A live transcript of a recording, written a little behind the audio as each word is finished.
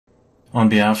On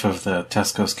behalf of the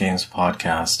Tesco's Games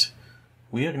podcast,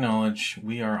 we acknowledge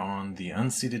we are on the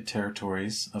unceded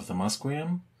territories of the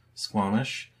Musqueam,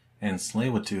 Squamish, and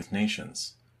Tsleil-Waututh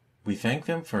nations. We thank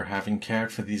them for having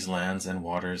cared for these lands and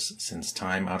waters since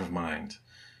time out of mind,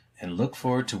 and look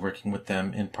forward to working with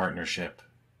them in partnership.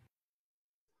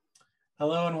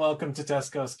 Hello and welcome to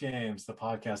Tesco's Games, the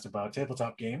podcast about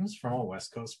tabletop games from a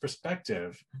West Coast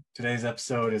perspective. Today's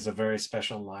episode is a very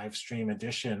special live stream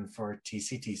edition for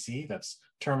TCTC, that's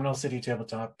Terminal City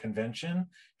Tabletop Convention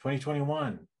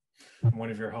 2021. I'm one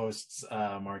of your hosts,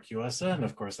 Mark Yuasa, and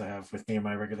of course I have with me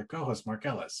my regular co-host, Mark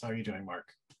Ellis. How are you doing,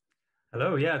 Mark?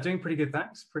 Hello, yeah, doing pretty good,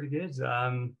 thanks. Pretty good.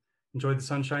 Enjoyed the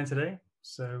sunshine today,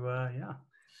 so yeah.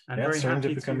 And very it's starting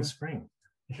to become spring.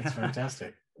 It's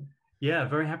fantastic. Yeah,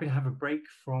 very happy to have a break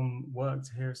from work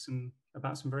to hear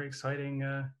about some very exciting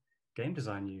game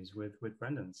design news with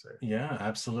Brendan. So yeah,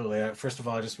 absolutely. First of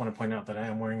all, I just want to point out that I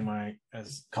am wearing my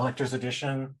collector's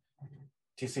edition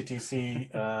TCTC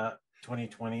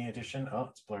 2020 edition. Oh,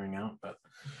 it's blurring out, but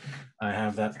I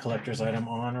have that collector's item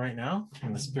on right now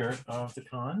in the spirit of the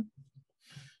con.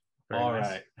 Very all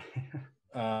nice.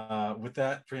 Right. With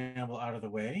that preamble out of the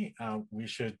way, we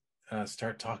should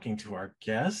start talking to our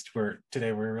guest.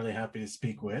 Today we're really happy to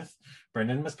speak with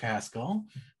Brendan McCaskell,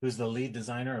 who's the lead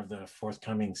designer of the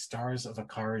forthcoming Stars of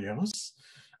Akarios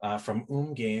from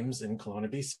OOMM Games in Kelowna,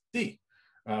 BC.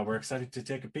 We're excited to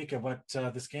take a peek at what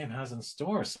this game has in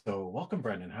store. So welcome,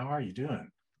 Brendan. How are you doing?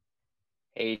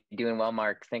 Hey, doing well,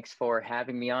 Mark. Thanks for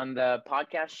having me on the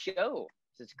podcast show.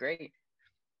 This is great.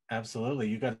 Absolutely.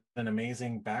 You got an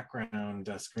amazing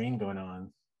background screen going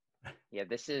on. Yeah,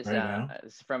 this is right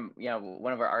from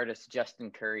one of our artists,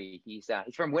 Justin Curry. He's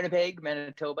from Winnipeg,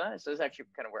 Manitoba. So it's actually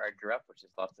kind of where I grew up, which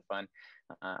is lots of fun.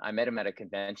 I met him at a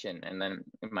convention, and then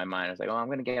in my mind, I was like, "Oh, I'm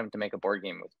going to get him to make a board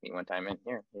game with me one time." And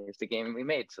here's the game we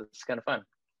made. So it's kind of fun.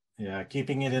 Yeah,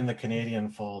 keeping it in the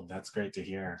Canadian fold. That's great to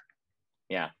hear.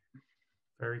 Yeah.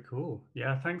 Very cool.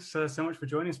 Yeah, thanks so much for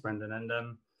joining us, Brendan.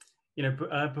 And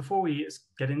before we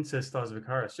get into Stars of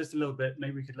Akarios, just a little bit,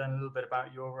 maybe we could learn a little bit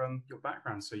about your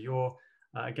background. So you're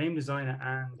a game designer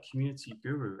and community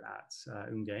guru at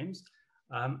OOMM Games.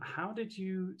 How did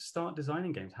you start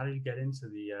designing games? How did you get into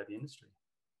the industry?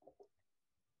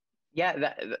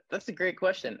 Yeah, that's a great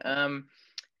question. So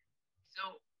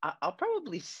I'll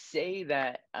probably say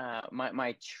that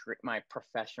my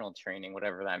professional training,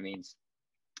 whatever that means,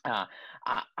 I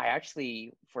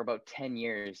actually, for about 10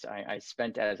 years, I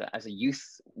spent as a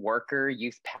youth worker,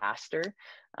 youth pastor.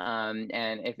 And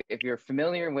if you're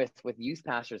familiar with youth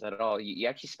pastors at all, you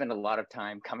actually spend a lot of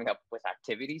time coming up with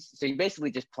activities. So you basically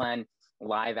just plan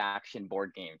live action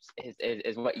board games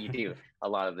is what you do a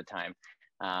lot of the time.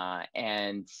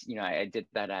 And I did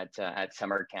that at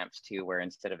summer camps too, where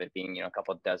instead of it being a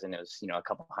couple dozen, it was a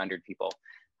couple hundred people,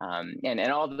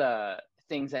 and all the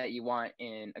things that you want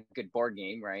in a good board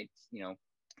game, right? Kind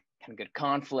of good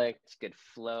conflict, good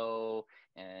flow,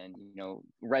 and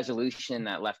resolution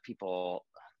that left people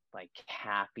like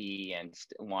happy and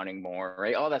wanting more,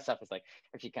 right? All that stuff is like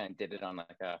actually kind of did it on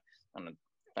a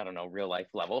I don't know, real life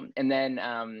level. And then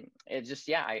it just,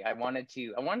 I wanted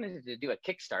to do a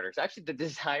Kickstarter. So actually the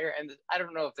desire, and I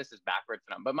don't know if this is backwards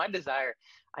or not, but my desire,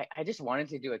 I just wanted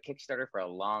to do a Kickstarter for a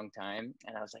long time.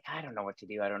 And I was like, I don't know what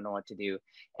to do.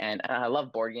 And I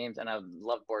love board games, and I've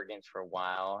loved board games for a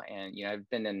while. And, I've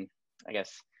been in, I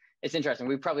guess, it's interesting.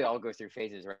 We probably all go through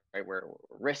phases, right? Where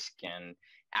Risk and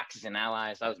Axis and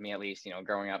Allies, that was me at least,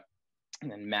 growing up, and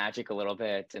then Magic a little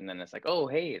bit. And then it's like, oh,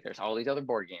 hey, there's all these other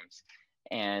board games.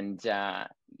 And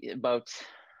about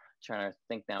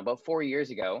 4 years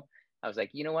ago, I was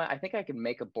like, you know what? I think I could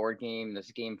make a board game.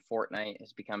 This game Fortnite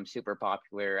has become super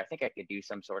popular. I think I could do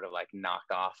some sort of like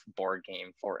knockoff board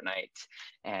game Fortnite,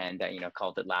 and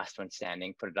called it Last One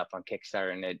Standing. Put it up on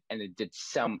Kickstarter, and it did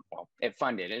it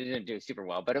funded. It didn't do super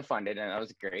well, but it funded, and that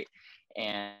was great.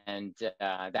 And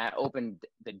that opened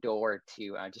the door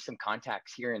to just some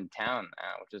contacts here in town,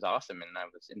 which was awesome. And I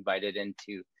was invited in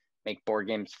to make board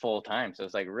games full time. So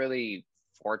it's like really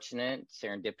fortunate,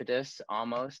 serendipitous,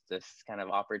 almost, this kind of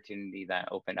opportunity that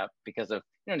opened up because of,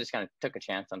 just kind of took a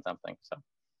chance on something. So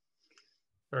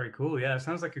very cool. Yeah, it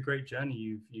sounds like a great journey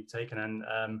you've taken.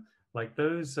 And like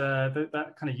those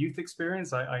that kind of youth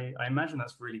experience, I imagine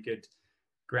that's really good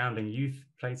grounding. Youth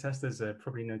playtesters are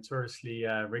probably notoriously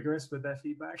rigorous with their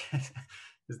feedback.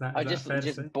 Is that fair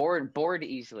to say? bored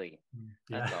easily.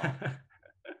 That's all.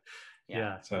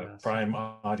 Yeah, it's a prime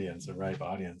audience, a ripe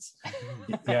audience.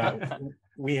 Yeah,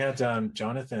 we had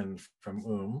Jonathan from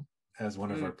OOMM as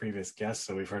one of our previous guests,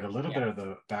 so we've heard a little Yeah. bit of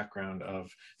the background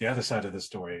of the other side of the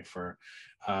story for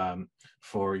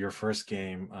your first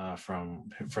game from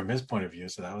his point of view.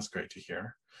 So that was great to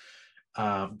hear.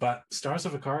 But Stars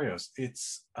of Akarios,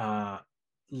 it's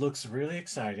looks really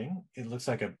exciting. It looks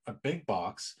like a big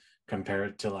box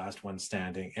compared to Last One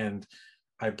Standing, and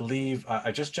I believe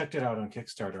I just checked it out on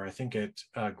Kickstarter. I think it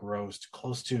grossed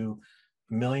close to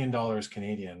 $1 million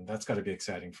Canadian. That's got to be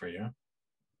exciting for you.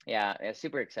 Yeah,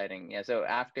 super exciting. Yeah, so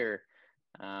after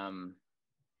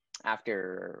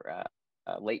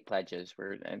late pledges,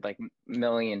 we're at like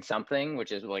million something,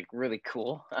 which is like really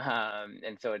cool.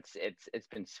 And so it's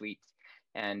been sweet.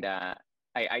 And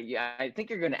I think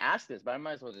you're going to ask this, but I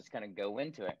might as well just kind of go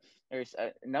into it. There's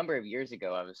a number of years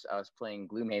ago, I was playing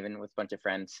Gloomhaven with a bunch of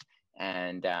friends,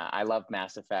 and I love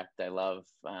Mass Effect. I love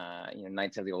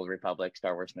Knights of the Old Republic,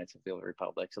 Star Wars Knights of the Old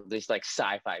Republic. So these like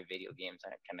sci-fi video games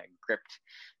that kind of gripped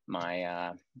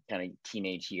my kind of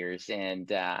teenage years, and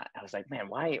I was like, man,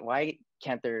 why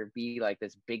can't there be like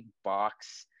this big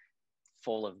box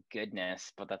full of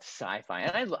goodness, but that's sci-fi?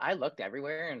 And I looked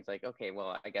everywhere, and it's like, okay,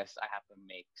 well, I guess I have to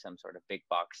make some sort of big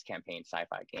box campaign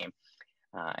sci-fi game.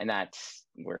 And that's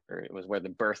where the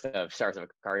birth of Stars of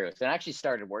Akarios. And I actually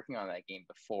started working on that game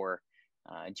before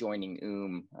joining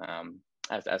OOMM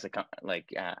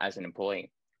as an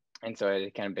employee. And so it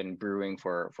had kind of been brewing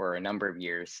for a number of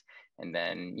years. And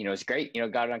then, it's great,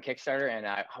 got it on Kickstarter, and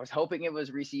I was hoping it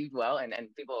was received well, and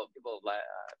people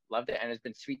loved it. And it's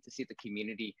been sweet to see the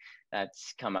community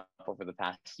that's come up over the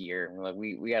past year. Like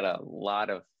we had a lot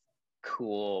of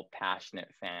cool, passionate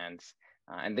fans,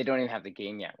 and they don't even have the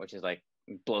game yet, which is like,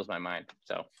 blows my mind.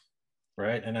 So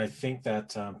right, and I think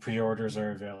that pre-orders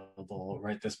are available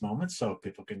right this moment, so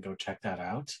people can go check that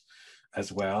out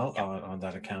as well on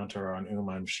that account or on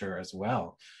OOMM, I'm sure, as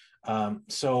well.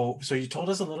 So you told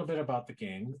us a little bit about the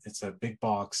game. It's a big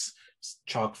box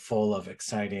chock full of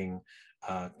exciting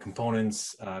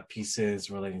components, pieces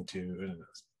relating to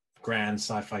grand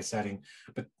sci-fi setting.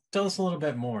 But tell us a little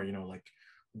bit more, like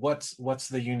what's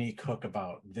the unique hook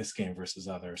about this game versus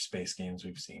other space games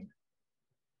we've seen?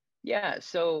 Yeah,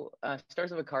 so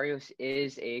Stars of Akarios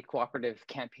is a cooperative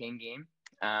campaign game.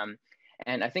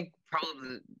 And I think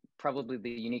probably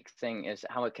the unique thing is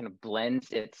how it kind of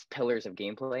blends its pillars of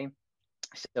gameplay.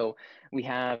 So we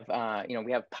have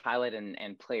pilot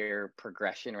and player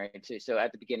progression, right? So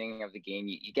at the beginning of the game,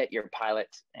 you get your pilot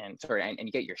and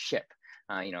you get your ship.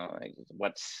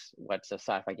 What's a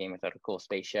sci-fi game without a cool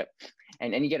spaceship?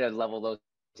 And you get to level those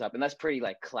up, and that's pretty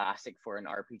like classic for an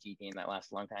RPG game that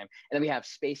lasts a long time. And then we have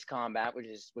space combat, which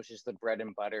is the bread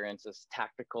and butter, and it's this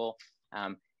tactical.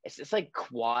 It's like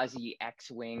quasi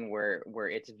X-wing where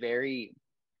it's very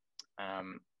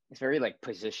like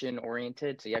position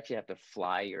oriented. So you actually have to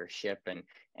fly your ship,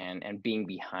 and being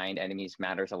behind enemies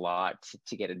matters a lot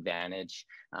to get advantage,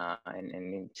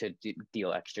 and to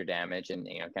deal extra damage, and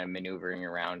kind of maneuvering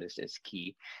around is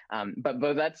key. But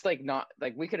that's like not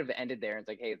like, we could have ended there and it's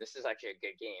like, hey, this is actually a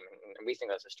good game, and we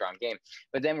think that's a strong game.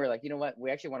 But then we're like, you know what?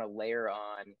 We actually want to layer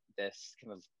on this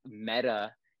kind of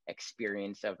meta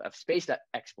experience of space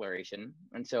exploration.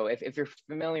 And so if you're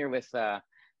familiar with a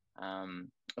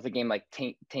game like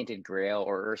Tainted Grail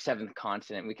or Seventh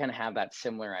Continent, we kind of have that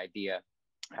similar idea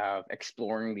of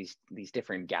exploring these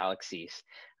different galaxies,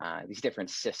 these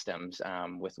different systems,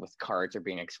 with cards are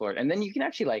being explored. And then you can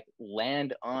actually like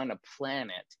land on a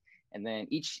planet, and then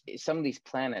some of these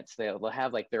planets, they'll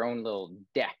have like their own little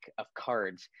deck of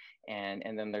cards, and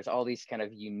then there's all these kind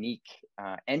of unique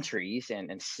entries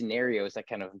and scenarios that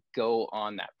kind of go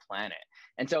on that planet.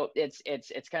 And so it's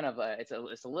kind of it's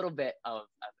a little bit of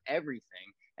everything,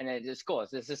 and it's cool.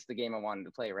 This is the game I wanted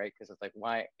to play, right? Because it's like,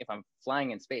 why, if I'm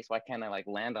flying in space, why can't I like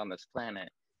land on this planet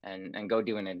and go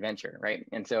do an adventure, right?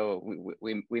 And so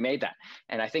we made that,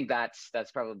 and I think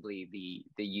that's probably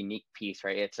the unique piece,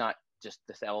 right? It's not just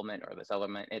this element or this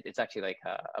element. It's actually like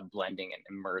a blending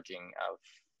and merging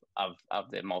of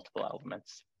the multiple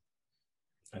elements.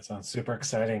 That sounds super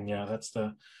exciting. Yeah, that's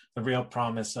the real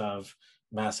promise of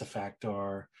Mass Effect,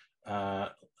 or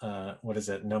what is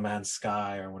it, No Man's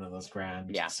Sky, or one of those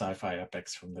grand sci-fi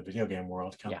epics from the video game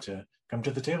world come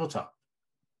to the tabletop.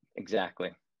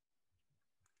 Exactly.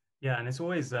 Yeah, and it's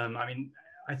always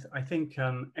I think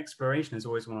exploration is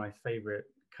always one of my favorite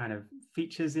kind of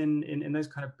features in those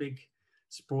kind of big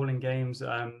sprawling games.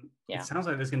 It sounds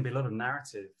like there's going to be a lot of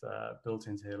narrative built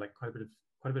into, like quite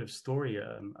a bit of story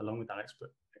along with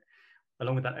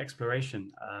that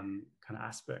exploration kind of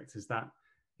aspect. Is that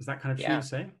kind of true to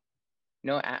say?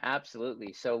 No,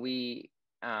 absolutely. So we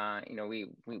got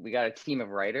a team of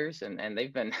writers, and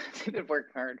they've been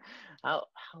working hard. How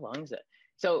long is it?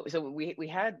 So we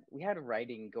had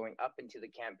writing going up into the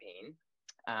campaign,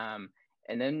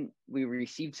 and then we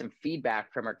received some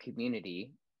feedback from our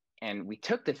community, and we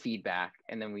took the feedback,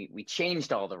 and then we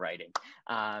changed all the writing,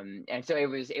 and so it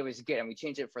was good, and we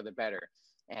changed it for the better,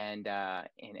 and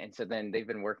so then they've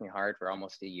been working hard for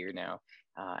almost a year now,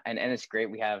 and it's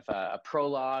great. We have a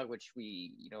prologue which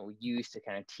we use to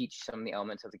kind of teach some of the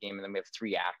elements of the game, and then we have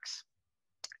 3 acts.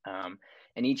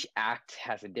 And each act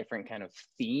has a different kind of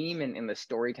theme in the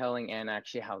storytelling, and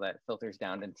actually how that filters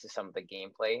down into some of the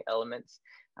gameplay elements.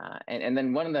 And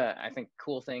then one of the, I think,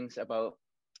 cool things about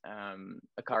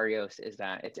Akarios is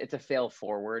that it's a fail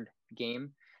forward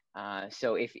game.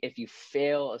 So if you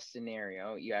fail a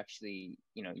scenario, you actually,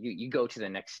 you go to the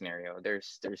next scenario.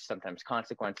 There's sometimes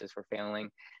consequences for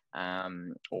failing,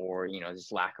 or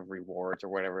there's lack of rewards or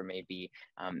whatever it may be.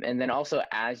 And then also,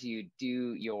 as you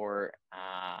do your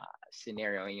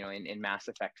scenario, in Mass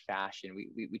Effect fashion,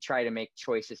 we try to make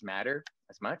choices matter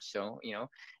as much. So in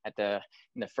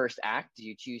the first act, do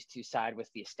you choose to side with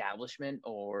the establishment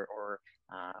or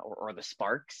the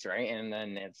sparks, right? And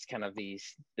then it's kind of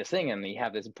this thing, and you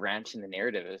have this branch in the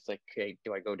narrative. It's like, okay,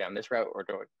 do I go down this route or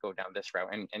do I go down this route?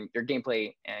 And your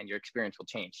gameplay and your experience will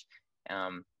change.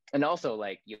 And also,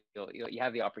 like, you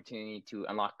have the opportunity to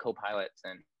unlock co-pilots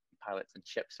and pilots and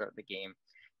ships throughout the game,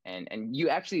 and you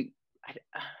actually,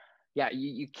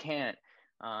 you can't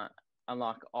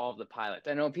unlock all of the pilots.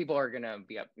 I know people are gonna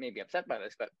be maybe upset by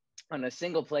this, but on a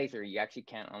single playthrough, you actually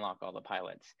can't unlock all the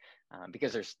pilots,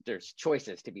 because there's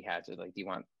choices to be had. So, like, do you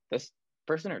want this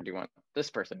person or do you want this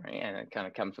person, right? And it kind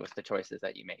of comes with the choices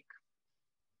that you make.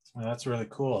 Well, that's really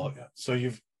cool. So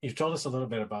you've told us a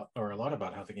lot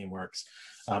about how the game works,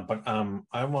 but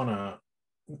I want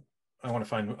to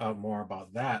find out more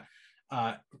about that.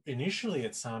 Initially,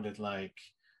 it sounded like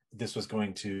this was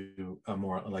going to a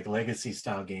more like legacy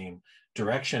style game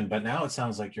direction, but now it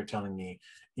sounds like you're telling me,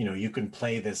 you can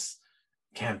play this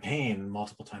campaign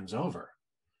multiple times over.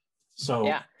 So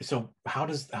yeah. So how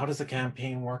does the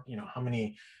campaign work? How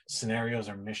many scenarios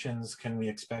or missions can we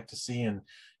expect to see, and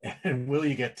will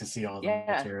you get to see all the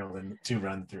material in 2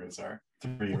 run-throughs or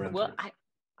 3 run-throughs? Well,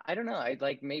 I don't know. I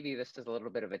like, maybe this is a little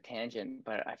bit of a tangent,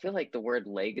 but I feel like the word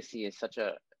legacy is such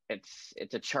a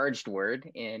it's a charged word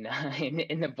in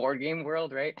the board game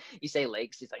world, right? You say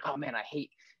legacy, it's like, oh man, I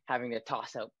hate having to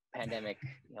toss out Pandemic,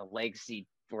 legacy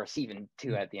or Season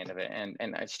 2 at the end of it, and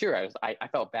it's true. I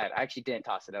felt bad. I actually didn't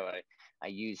toss it out. I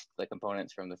used the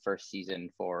components from the first season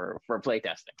for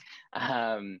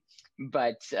playtesting,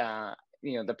 but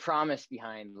the promise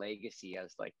behind legacy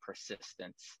as like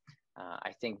persistence.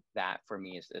 I think that for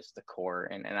me is the core,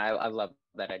 and I love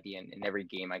that idea. In every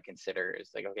game I consider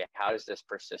is like, okay, how does this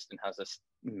persist and how does this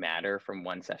matter from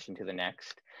one session to the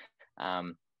next?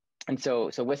 And so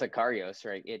with Akarios,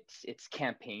 right, it's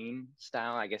campaign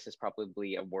style, I guess, is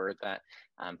probably a word that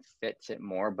fits it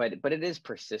more, but it is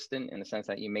persistent in the sense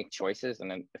that you make choices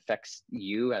and it affects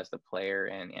you as the player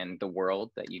and the world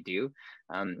that you do.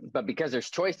 But because there's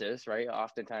choices, right,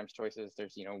 oftentimes choices,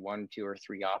 there's 1, 2, or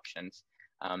 3 options.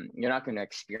 You're not going to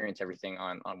experience everything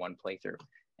on one playthrough,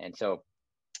 and so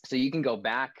you can go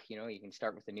back, you can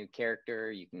start with a new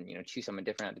character, you can, choose someone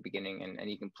different at the beginning, and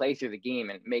you can play through the game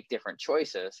and make different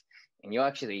choices. And you'll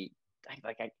actually,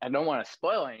 I don't want to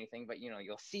spoil anything, but,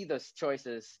 you'll see those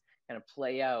choices kind of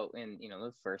play out in,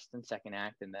 the first and second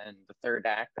act, and then the third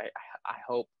act. I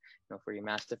hope, for you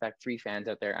Mass Effect 3 fans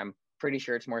out there, I'm pretty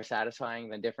sure it's more satisfying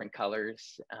than different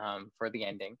colors for the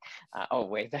ending. Oh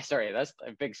wait, sorry, that's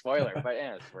a big spoiler. But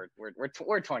yeah,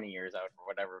 we're 20 years out or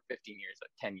whatever, 15 years,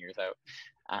 10 years out,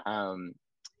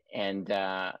 and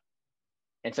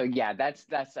so yeah, that's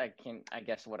I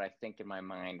guess what I think in my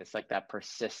mind. It's like that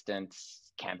persistence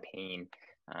campaign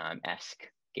esque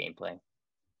gameplay.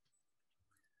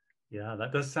 Yeah,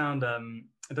 that does sound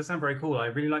very cool. I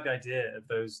really like the idea of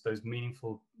those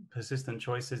meaningful, persistent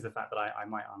choices. The fact that I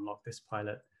might unlock this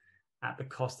pilot at the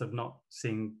cost of not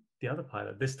seeing the other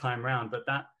pilot this time around, but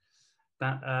that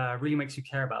really makes you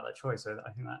care about that choice. So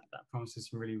I think that promises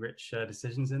some really rich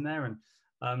decisions in there.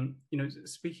 And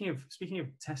speaking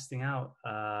of testing out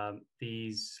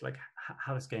these, like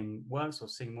how this game works or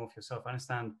seeing more for yourself, I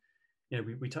understand.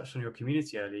 We touched on your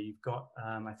community earlier. You've got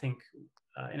I think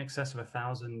in excess of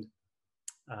 1,000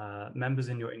 members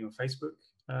in your Facebook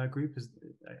group,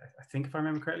 I think, if I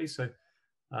remember correctly. So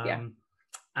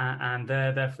and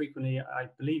they're frequently, I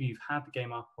believe you've had the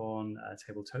game up on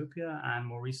Tabletopia and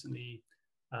more recently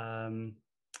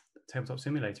Tabletop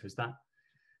Simulator. Is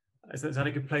that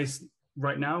a good place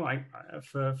right now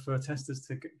for testers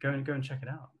to go and check it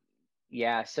out?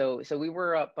 Yeah, so we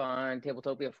were up on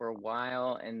Tabletopia for a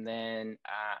while, and then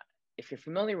if you're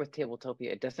familiar with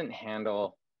Tabletopia, it doesn't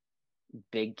handle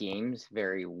big games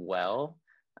very well.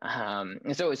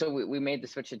 And so we made the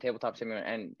switch to Tabletop Simulator,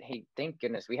 and hey, thank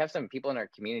goodness we have some people in our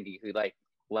community who like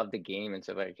love the game, and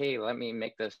so like, hey, let me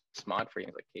make this mod for you. I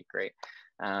was like, okay, great.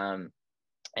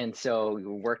 And so we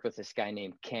worked with this guy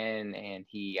named Ken, and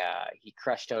he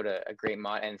crushed out a great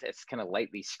mod, and it's kind of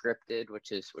lightly scripted,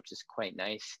 which is quite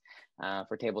nice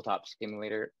for Tabletop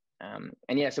Simulator.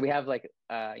 And yeah, so we have like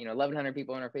 1,100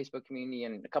 people in our Facebook community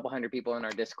and a couple hundred people in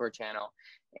our Discord channel,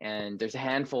 and there's a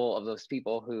handful of those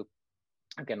people who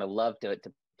are gonna love to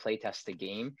play test the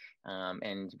game,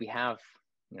 and we have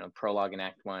prologue and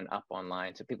act 1 up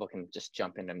online, so people can just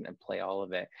jump in and play all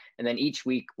of it. And then each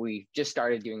week we just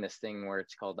started doing this thing where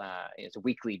it's called it's a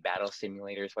weekly battle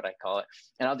simulator is what I call it,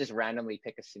 and I'll just randomly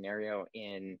pick a scenario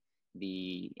in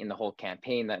the whole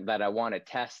campaign that I want to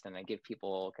test, and I give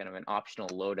people kind of an optional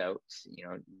loadout.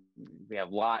 We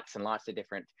have lots and lots of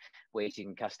different ways you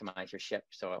can customize your ship,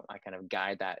 so I kind of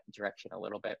guide that direction a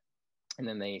little bit, and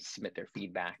then they submit their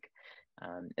feedback.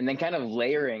 And then kind of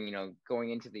layering, going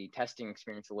into the testing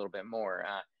experience a little bit more.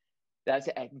 That's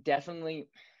definitely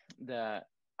I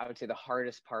would say the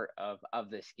hardest part of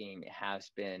this game. It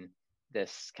has been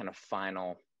this kind of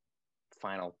final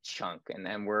chunk, and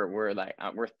then we're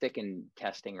thick in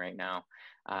testing right now.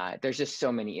 There's just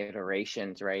so many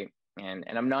iterations, right?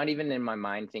 And I'm not even in my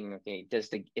mind thinking, okay, is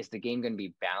the game going to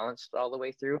be balanced all the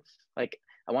way through? Like,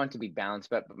 I want it to be balanced,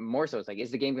 but more so it's like,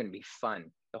 is the game going to be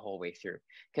fun the whole way through?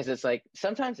 Because it's like,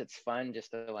 sometimes it's fun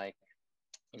just to like,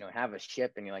 have a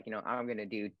ship and you're like, I'm going to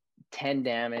do 10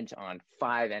 damage on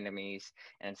 5 enemies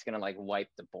and it's going to like wipe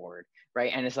the board,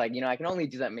 right? And it's like, I can only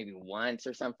do that maybe once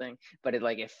or something, but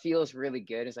it feels really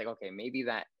good. It's like, okay, maybe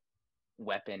that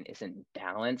weapon isn't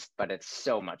balanced, but it's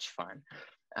so much fun.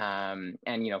 And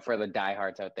for the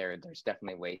diehards out there, there's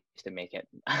definitely ways to make it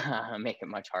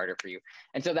much harder for you.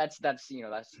 And so that's the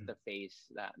phase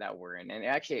that we're in. And it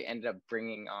actually ended up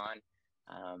bringing on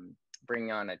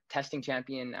a testing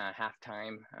champion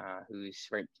halftime, who's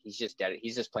right. He's just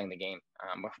playing the game.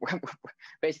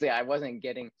 Basically, I wasn't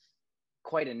getting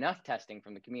quite enough testing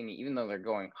from the community, even though they're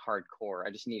going hardcore.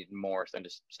 I just needed more, so I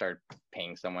just started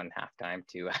paying someone halftime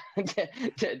to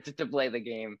play the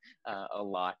game a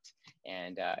lot,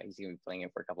 and he's gonna be playing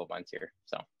it for a couple of months here.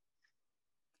 So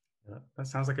that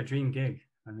sounds like a dream gig.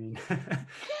 I mean,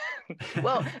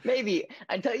 well, maybe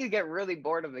until you get really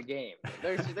bored of the game.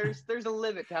 There's a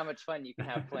limit to how much fun you can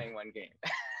have playing one game.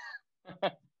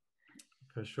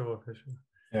 For sure.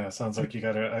 Yeah, it sounds like you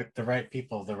got the right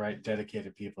people, the right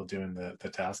dedicated people doing the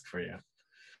task for you.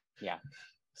 Yeah.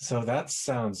 So that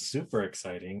sounds super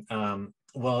exciting.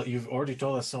 Well, you've already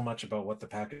told us so much about what the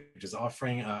package is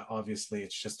offering. Obviously,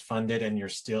 it's just funded, and you're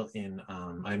still in.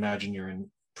 I imagine you're in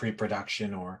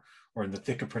pre-production or in the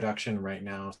thick of production right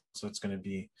now. So it's going to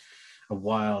be a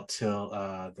while till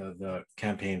the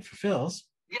campaign fulfills.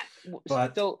 Yeah.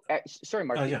 But so sorry,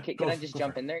 Mark. Can I just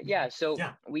jump in there? Yeah. So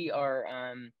we are.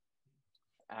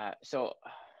 So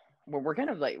we're kind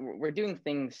of like, we're doing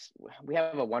things. We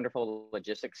have a wonderful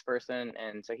logistics person,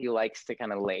 and so he likes to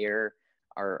kind of layer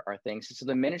our things. So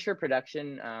the miniature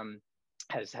production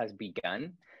has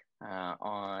begun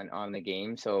on the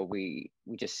game. So we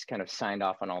just kind of signed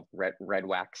off on all red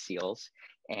wax seals,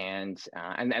 and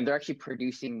they're actually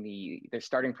they're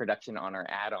starting production on our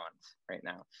add-ons right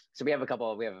now. So we have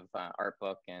art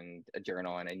book and a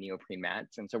journal and a neoprene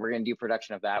mats, and so we're going to do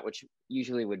production of that, which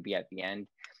usually would be at the end.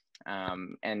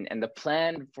 And the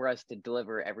plan for us to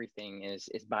deliver everything is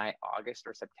by August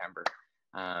or September.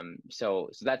 So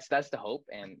that's the hope,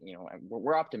 and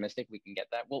we're optimistic we can get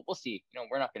that. We'll see.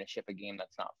 We're not going to ship a game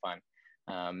that's not fun,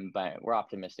 but we're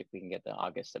optimistic we can get the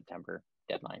August-September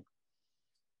deadline.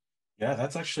 Yeah,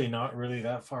 that's actually not really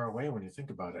that far away when you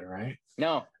think about it, right?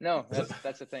 No,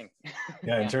 that's the thing.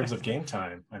 Yeah, in terms of game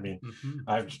time, I mean,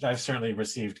 I've certainly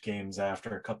received games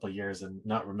after a couple of years and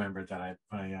not remembered that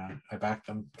I backed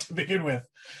them to begin with.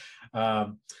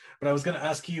 But I was going to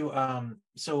ask you,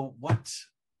 so what,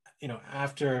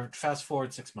 after fast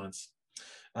forward 6 months,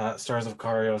 Stars of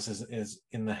Akarios is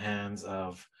in the hands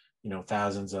of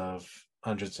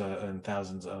hundreds and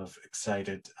thousands of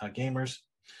excited gamers.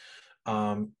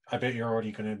 I bet you're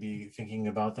already going to be thinking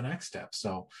about the next step.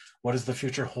 So what does the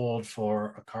future hold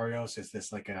for Akarios? Is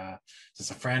this a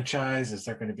franchise? Is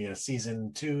there going to be a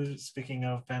season 2, speaking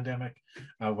of pandemic?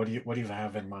 What do you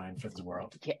have in mind for this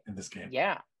world in this game?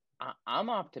 Yeah, I'm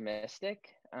optimistic.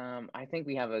 I think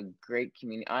we have a great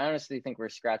community. I honestly think we're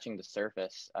scratching the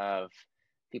surface of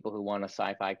people who want a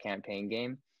sci-fi campaign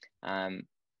game.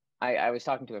 I was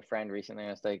talking to a friend recently,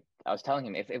 and I was telling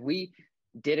him, if we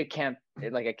did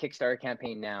like a Kickstarter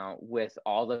campaign now with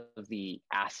all of the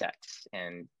assets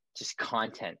and just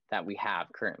content that we have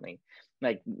currently,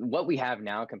 like what we have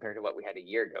now compared to what we had a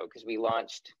year ago, because we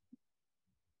launched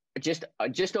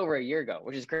just over a year ago,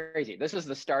 which is crazy. This was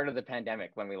the start of the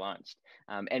pandemic when we launched.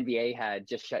 NBA had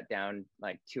just shut down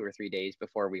like 2 or 3 days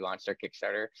before we launched our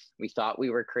Kickstarter. We thought we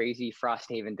were crazy.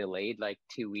 Frosthaven delayed like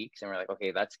 2 weeks, and we're like,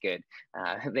 okay, that's good.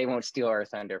 They won't steal our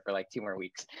thunder for like 2 more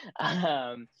weeks.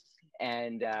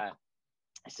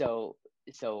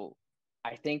 So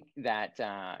I think that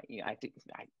I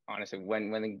honestly,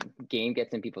 when the game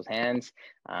gets in people's hands,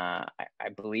 I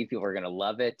believe people are going to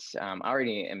love it. I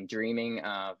already am dreaming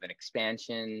of an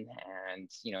expansion and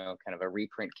kind of a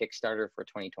reprint Kickstarter for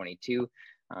 2022.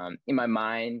 In my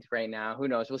mind right now, who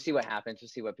knows? We'll see what happens. We'll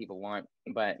see what people want.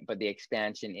 But the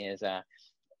expansion is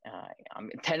I'm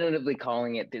tentatively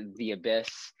calling it the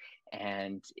Abyss.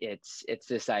 And it's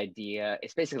this idea.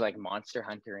 It's basically like Monster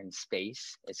Hunter in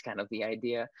space. It's kind of the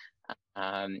idea.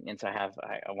 And so I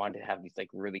wanted to have these like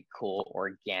really cool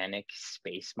organic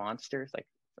space monsters,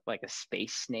 like a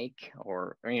space snake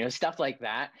or stuff like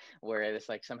that, where it's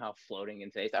like somehow floating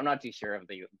in space. I'm not too sure of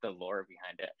the lore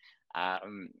behind it,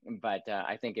 but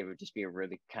I think it would just be a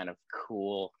really kind of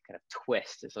cool kind of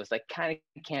twist. So it's like kind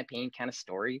of campaign, kind of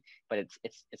story, but it's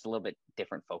a little bit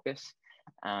different focus.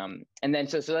 And then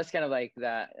so that's kind of like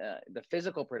the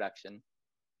physical production.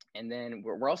 And then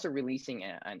we're also releasing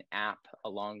an app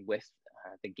along with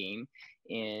the game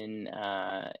in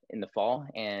the fall.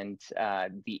 And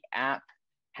the app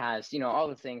has all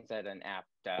the things that an app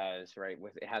does, right?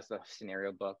 It has the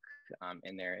scenario book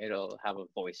in there. It'll have a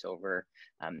voiceover.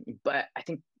 But I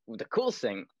think the coolest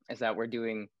thing is that we're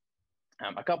doing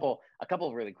a couple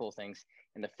of really cool things.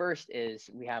 And the first is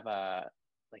we have a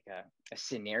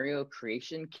scenario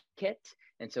creation kit.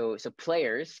 And so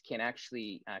players can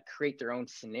actually create their own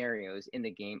scenarios in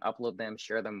the game, upload them,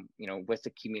 share them, with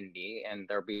the community, and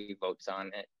there'll be votes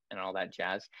on it and all that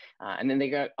jazz. And then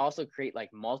they also create like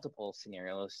multiple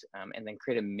scenarios and then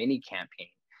create a mini campaign.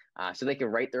 So they can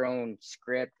write their own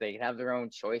script, they can have their own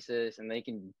choices, and they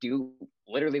can do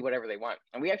literally whatever they want.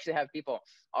 And we actually have people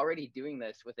already doing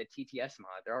this with a TTS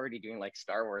mod. They're already doing like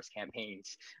Star Wars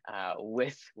campaigns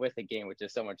with the game, which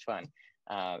is so much fun.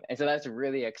 And so that's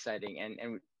really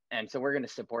exciting. And so we're going to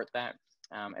support that.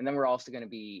 And then we're also going to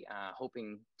be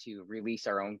hoping to release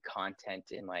our own content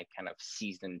in like kind of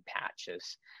season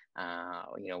patches,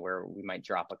 where we might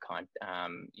drop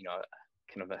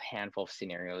kind of a handful of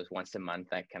scenarios once a month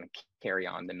that kind of carry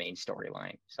on the main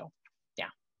storyline. So, yeah.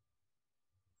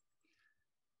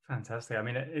 Fantastic. I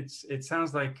mean, it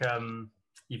sounds like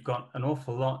you've got an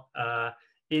awful lot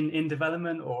in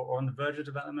development or on the verge of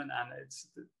development,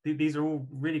 and these are all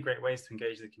really great ways to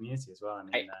engage the community as well. I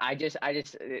mean, I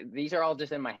just these are all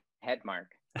just in my head, Mark.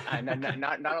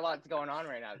 Not a lot's going on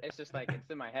right now. It's just like it's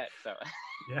in my head. So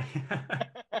yeah,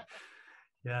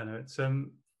 yeah. No, it's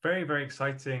very, very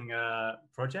exciting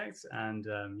project, and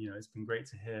it's been great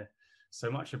to hear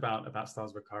so much about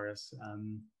Stars of Akarios.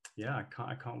 Yeah,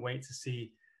 I can't wait to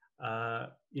see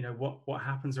what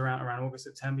happens around August,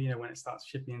 September. When it starts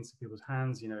shipping into people's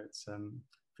hands. It's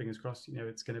fingers crossed.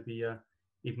 It's going to be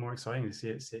even more exciting to see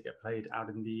it get played out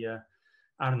in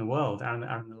the world, out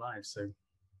in the lives. So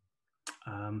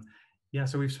yeah,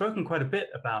 so we've spoken quite a bit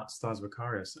about Stars of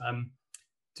Akarios.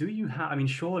 Do you have? I mean,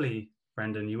 surely,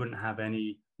 Brendan, you wouldn't have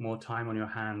any more time on your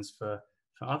hands for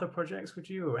other projects, would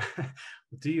you? Or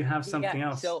do you have something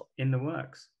else in the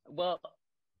works? Well,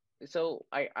 so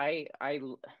I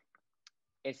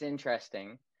it's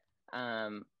interesting.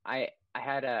 I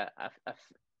had a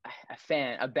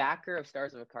backer of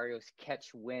Stars of Akarios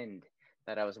catch wind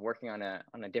that I was working on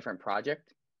a different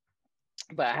project,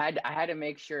 but I had to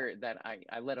make sure that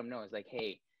I let him know. It's like,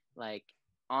 hey, like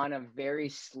on a very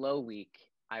slow week,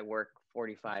 I work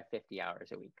 45, 50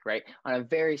 hours a week, right? On a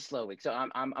very slow week. So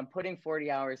I'm putting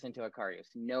 40 hours into Akarios.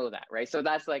 Know that, right? So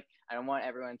that's like, I don't want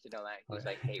everyone to know that. He's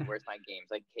like, hey, where's my games?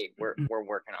 Like, hey, we're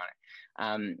working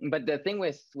on it. But the thing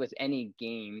with any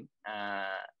game,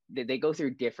 they go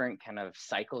through different kind of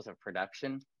cycles of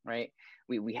production, right?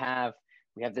 We have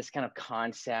this kind of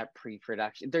concept,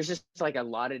 pre-production. There's just like a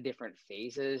lot of different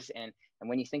phases. And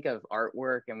when you think of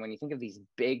artwork and when you think of these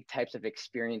big types of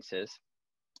experiences,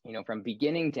 from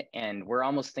beginning to end, we're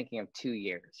almost thinking of 2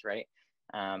 years, right?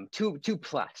 Two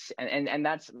plus, and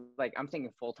that's like, I'm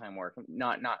thinking full-time work,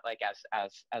 not like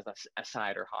as a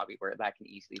side or hobby where that can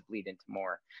easily bleed into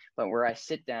more. But where I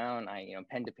sit down, I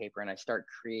pen to paper, and I start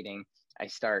creating. I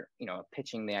start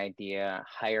pitching the idea,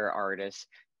 hire artists,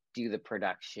 do the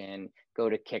production, go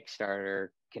to Kickstarter,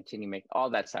 continue make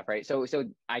all that stuff, right? So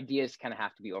ideas kind of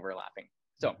have to be overlapping.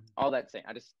 So all that saying,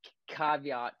 I just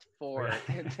caveat for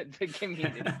the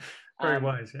community. Very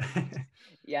wise.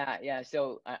 Yeah.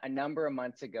 So a number of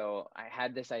months ago, I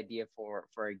had this idea for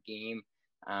a game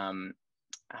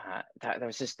that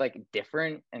was just like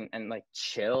different and like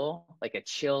chill, like a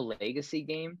chill legacy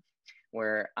game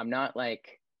where I'm not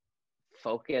like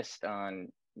focused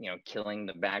on, killing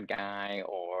the bad guy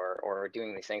or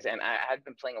doing these things. And I had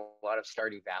been playing a lot of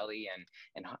Stardew Valley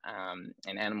and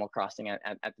Animal Crossing at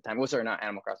the time. Well, sorry, not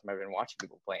Animal Crossing, but I've been watching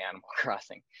people play Animal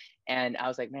Crossing. And I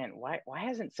was like, man, why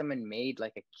hasn't someone made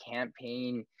like a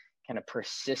campaign kind of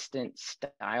persistent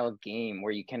style game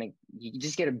where you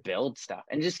just get to build stuff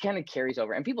and it just kind of carries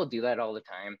over? And people do that all the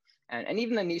time. And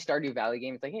even the new Stardew Valley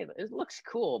game, it's like, hey, it looks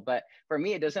cool. But for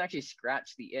me, it doesn't actually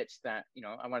scratch the itch that,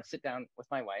 I want to sit down with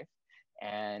my wife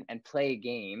and play a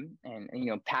game and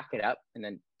pack it up and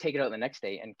then take it out the next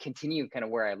day and continue kind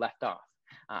of where I left off.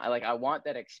 I want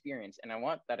that experience, and I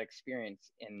want that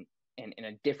experience in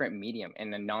a different medium,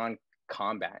 in a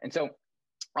non-combat. And so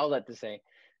all that to say,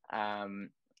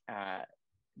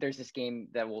 there's this game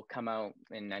that will come out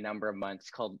in a number of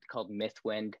months called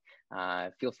Mythwind.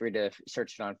 Feel free to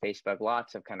search it on Facebook.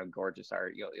 Lots of kind of gorgeous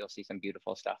art. You'll see some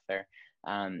beautiful stuff there.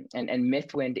 And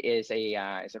Mythwind is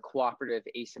a cooperative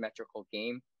asymmetrical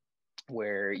game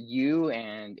where you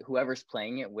and whoever's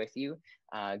playing it with you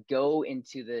go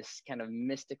into this kind of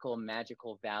mystical,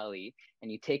 magical valley, and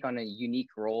you take on a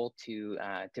unique role to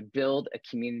build a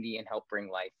community and help bring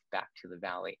life back to the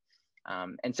valley.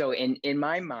 And so in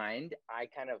my mind, I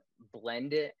kind of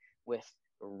blend it with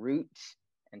Roots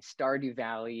and Stardew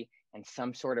Valley and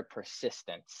some sort of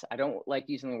persistence. I don't like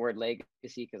using the word legacy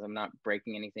because I'm not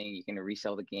breaking anything. You can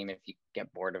resell the game if you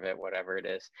get bored of it, whatever it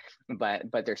is. But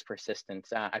there's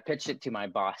persistence. I pitched it to my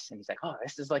boss, and he's like, "Oh,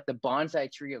 this is like the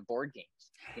bonsai tree of board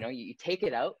games. You take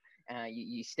it out,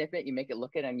 you snip it, you make it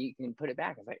look it, and you can put it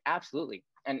back." I was like, "Absolutely."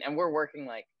 And we're working,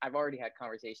 like, I've already had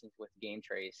conversations with game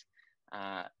trays.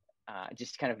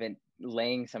 Just kind of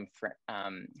laying some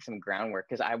groundwork,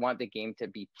 because I want the game to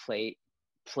be played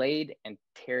and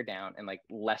tear down in like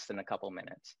less than a couple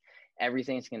minutes.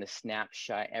 Everything's going to snap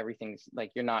shut. Everything's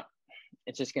like,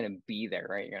 it's just going to be there,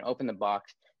 right? You're going to open the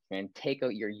box, you're going to take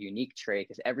out your unique tray,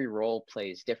 because every role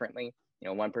plays differently.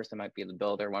 One person might be the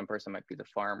builder, one person might be the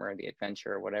farmer, the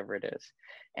adventurer, whatever it is.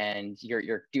 And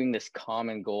you're doing this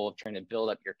common goal of trying to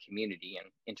build up your community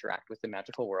and interact with the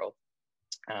magical world.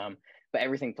 But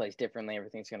everything plays differently.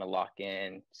 Everything's going to lock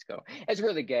in. So it's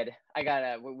really good.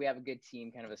 We have a good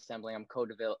team kind of assembling. I'm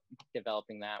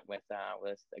co-developing that with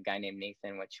a guy named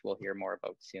Nathan, which we'll hear more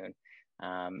about soon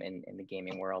in the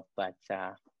gaming world. But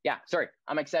yeah, sorry,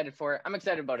 I'm excited for it. I'm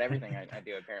excited about everything I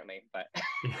do, apparently. But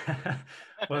yeah.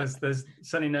 Well, there's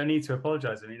certainly no need to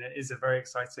apologize. I mean, it is a very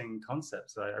exciting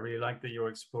concept. So I really like that you're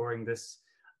exploring this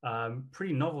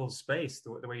pretty novel space,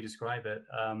 the way you describe it.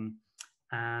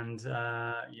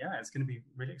 Yeah, it's going to be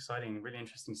really exciting, really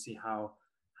interesting to see how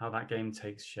that game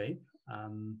takes shape.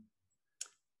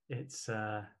 It's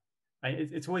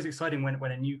always exciting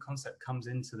when a new concept comes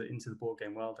into the board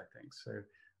game world, I think. So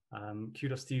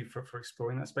kudos to you for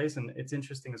exploring that space. And it's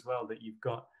interesting as well that you've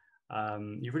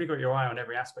really got your eye on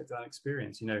every aspect of that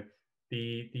experience.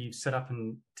 The setup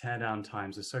and tear down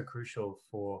times are so crucial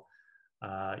for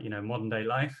modern day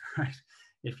life, right?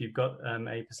 If you've got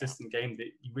a persistent game that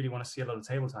you really want to see a lot of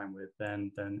table time with,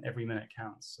 then every minute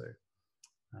counts. So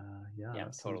yeah,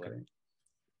 totally. Great.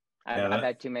 I've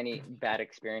had too many bad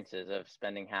experiences of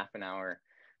spending half an hour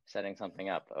setting something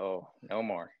up. Oh, no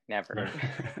more, never.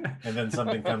 Right. And then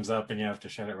something comes up and you have to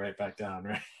shut it right back down,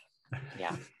 right?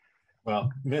 Yeah.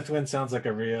 Well, Mythwind sounds like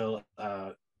a real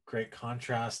great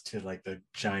contrast to like the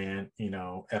giant,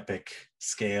 epic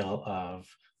scale of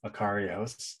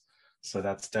Akarios. So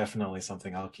that's definitely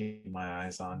something I'll keep my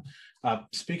eyes on.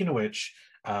 Speaking of which,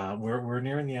 we're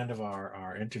nearing the end of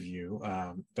our interview,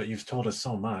 but you've told us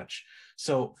so much.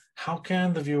 So how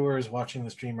can the viewers watching the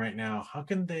stream right now, how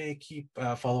can they keep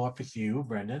follow up with you,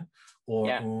 Brendan, or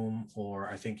OOMM,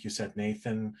 or I think you said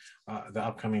Nathan, the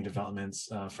upcoming developments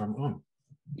from OOMM?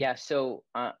 Yeah, so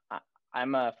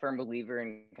I'm a firm believer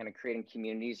in kind of creating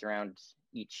communities around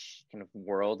each kind of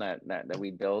world that we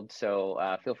build. So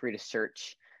feel free to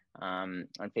search on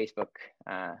Facebook,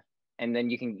 and then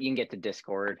you can get to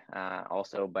Discord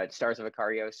also, but Stars of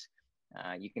Akarios,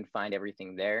 you can find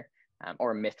everything there,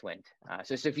 or Mythwind.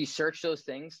 So if you search those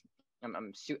things,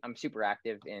 I'm super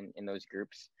active in those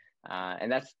groups, and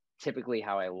that's typically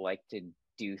how I like to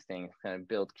do things, kind of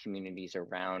build communities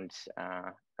around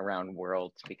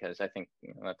worlds, because I think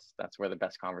that's where the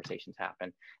best conversations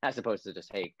happen, as opposed to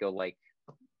just, hey, go like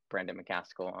Brendan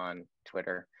McCaskell on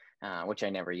Twitter, which I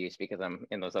never use because I'm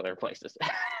in those other places.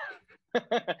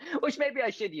 Which maybe I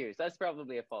should use. That's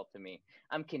probably a fault to me.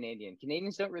 I'm Canadian.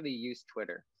 Canadians don't really use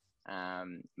Twitter.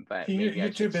 But maybe you're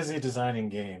too busy designing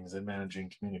games and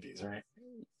managing communities, right?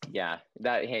 Yeah,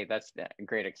 that's a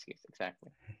great excuse.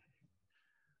 Exactly.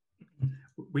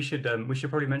 We should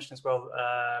probably mention as well.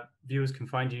 Viewers can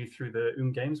find you through the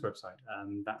OOMM Games website.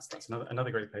 That's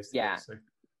another great place to go. So.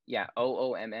 Yeah,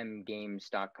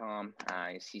 OOMMGames.com.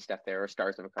 You see stuff there, or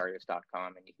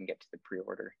starsofakarios.com, and you can get to the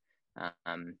pre-order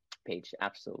page.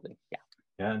 Absolutely, yeah.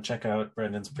 Yeah, and check out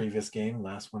Brendan's previous game,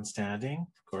 Last One Standing.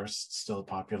 Of course, still a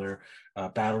popular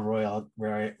battle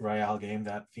royale game.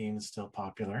 That theme is still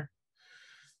popular,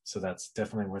 so that's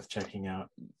definitely worth checking out.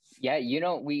 Yeah,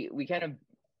 we kind of.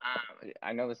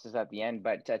 I know this is at the end,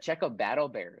 but check out Battle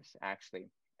Bears. Actually,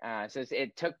 so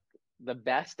it took the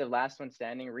best of Last One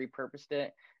Standing, repurposed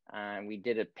it. We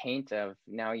did a paint of,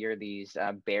 now you're these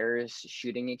bears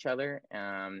shooting each other,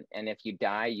 and if you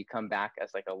die, you come back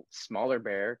as like a smaller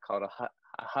bear called a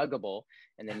huggable,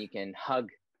 and then you can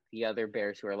hug the other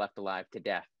bears who are left alive to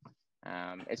death.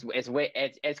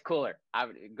 It's cooler.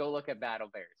 Go look at Battle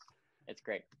Bears. It's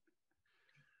great.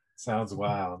 Sounds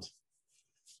wild.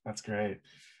 That's great.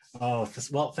 Oh,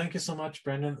 well, thank you so much,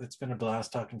 Brendan. It's been a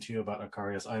blast talking to you about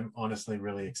Akarios. I'm honestly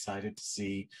really excited to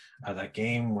see that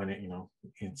game when it,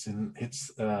 hits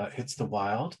the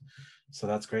wild. So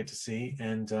that's great to see.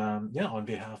 And yeah, on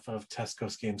behalf of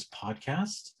Tesco's Games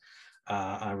podcast,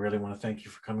 I really want to thank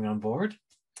you for coming on board.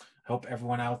 I hope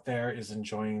everyone out there is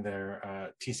enjoying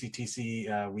their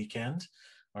TCTC weekend,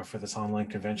 or for this online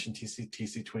convention,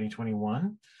 TCTC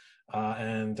 2021.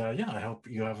 Yeah, I hope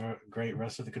you have a great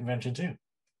rest of the convention too.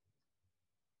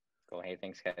 Cool. Hey,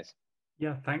 thanks, guys.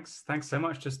 Yeah, thanks so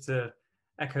much. Just to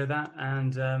echo that,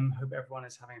 and hope everyone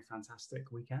is having a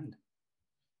fantastic weekend.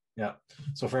 Yeah.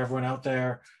 So for everyone out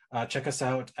there, check us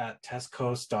out at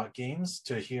testcoast.games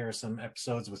to hear some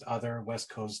episodes with other West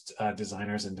Coast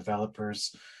designers and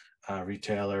developers,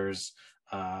 retailers,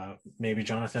 maybe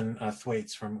Jonathan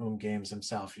Thwaites from OOMM Games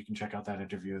himself. You can check out that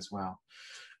interview as well.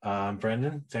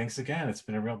 Brendan, thanks again. It's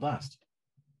been a real blast.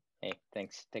 Hey,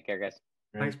 thanks. Take care, guys.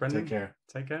 Great. Thanks, Brendan. Take care.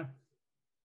 Take care.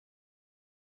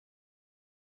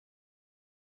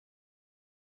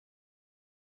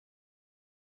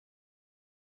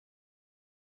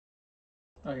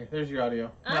 Okay, there's your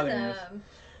audio. Awesome.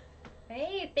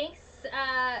 Hey, thanks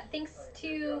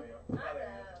to...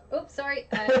 Oops, sorry.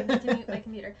 I had to mute my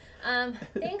computer.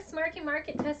 Thanks, Marky Mark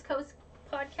at Tesco's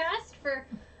podcast for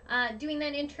doing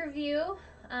that interview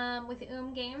with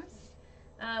OOMM Games.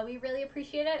 We really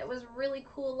appreciate it. It was a really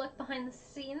cool look behind the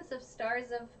scenes of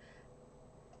Stars of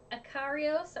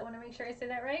Akarios. I want to make sure I say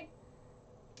that right.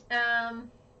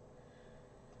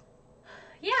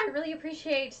 Yeah, I really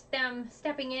appreciate them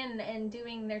stepping in and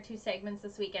doing their 2 segments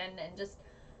this weekend, and just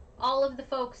all of the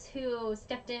folks who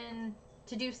stepped in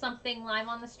to do something live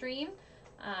on the stream.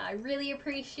 I really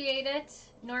appreciate it.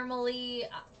 Normally,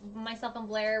 myself and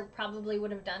Blair probably would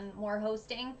have done more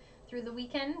hosting through the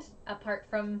weekend, apart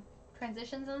from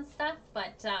transitions and stuff,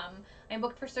 but I'm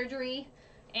booked for surgery,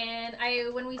 and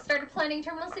when we started planning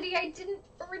Terminal City, I didn't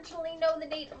originally know the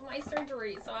date of my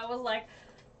surgery, so I was like,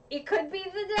 it could be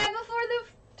the day before the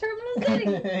Terminal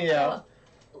City. Yeah. So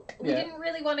we didn't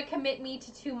really want to commit me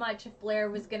to too much if Blair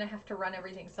was going to have to run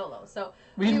everything solo. So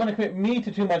we didn't want to commit me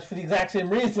to too much for the exact same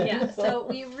reason. Yeah, so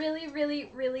we really, really,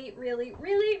 really, really,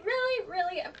 really, really,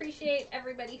 really appreciate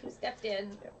everybody who stepped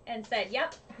in and said,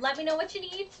 yep, let me know what you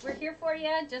need. We're here for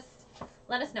you. Just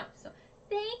let us know. So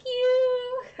thank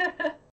you.